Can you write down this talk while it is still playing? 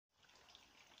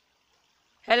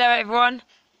Hello everyone,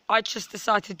 I just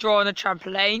decided to draw on a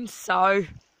trampoline, so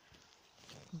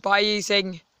by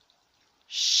using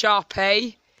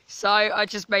Sharpie, so I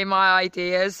just made my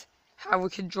ideas how we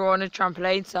can draw on a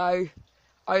trampoline. So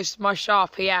I used my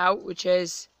Sharpie out, which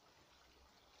is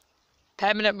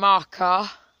permanent marker,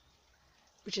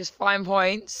 which is fine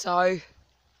points. So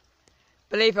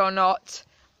believe it or not,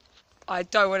 I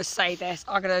don't want to say this,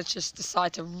 I'm going to just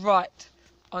decide to write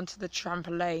onto the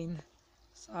trampoline.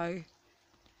 So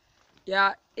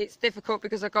yeah, it's difficult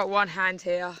because I've got one hand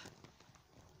here.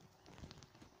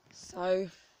 So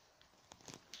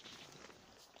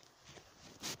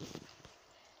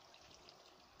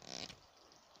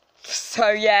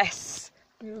yes,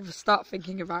 we'll start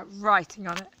thinking about writing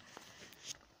on it.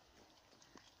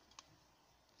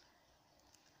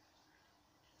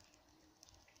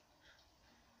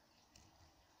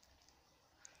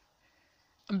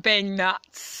 I'm being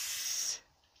nuts.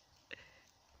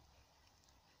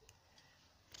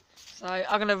 So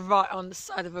I'm going to write on the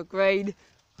side of a green.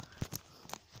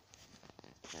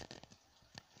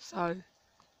 So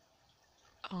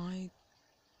I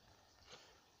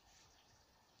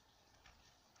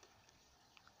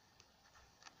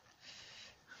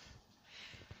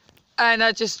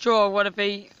just draw one of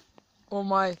all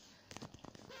my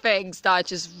things that I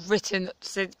just written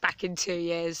since back in 2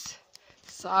 years.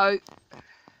 So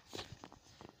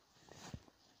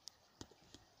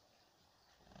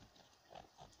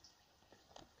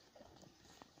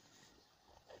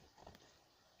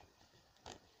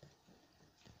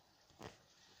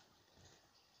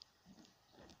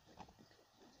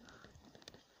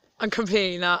I'm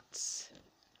completely nuts.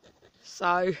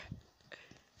 So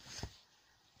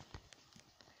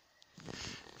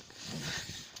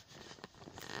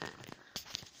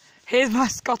here's my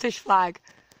Scottish flag.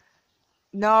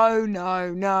 No,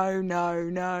 no, no, no,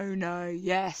 no, no.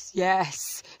 Yes,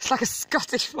 yes. It's like a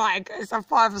Scottish flag. It's a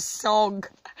part of a song.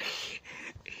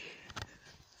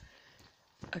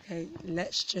 Okay,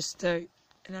 let's just do,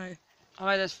 I know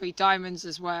there's 3 diamonds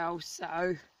as well,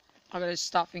 so I'm going to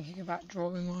start thinking about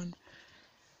drawing one.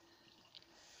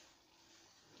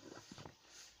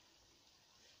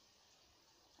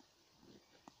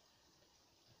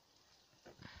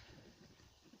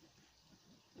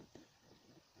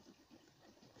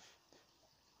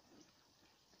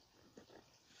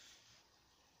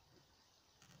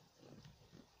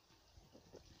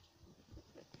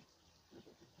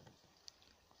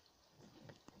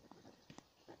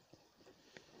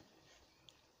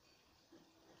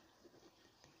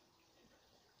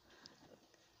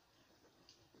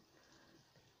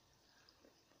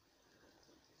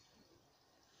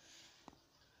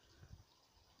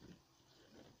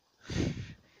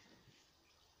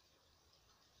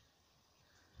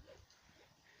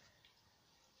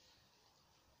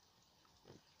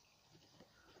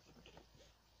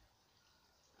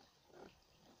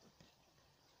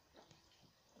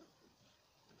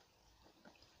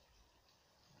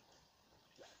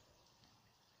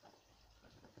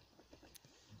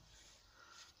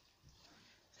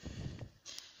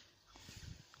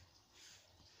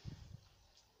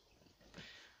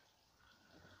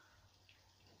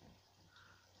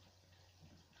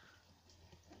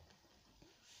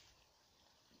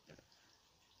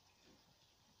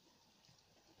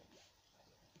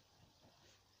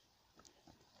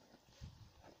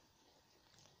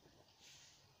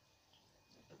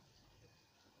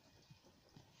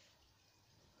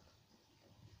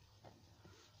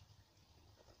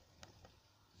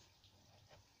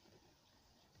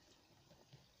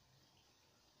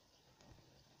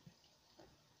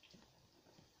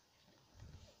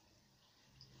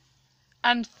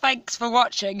 And thanks for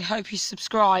watching. Hope you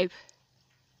subscribe.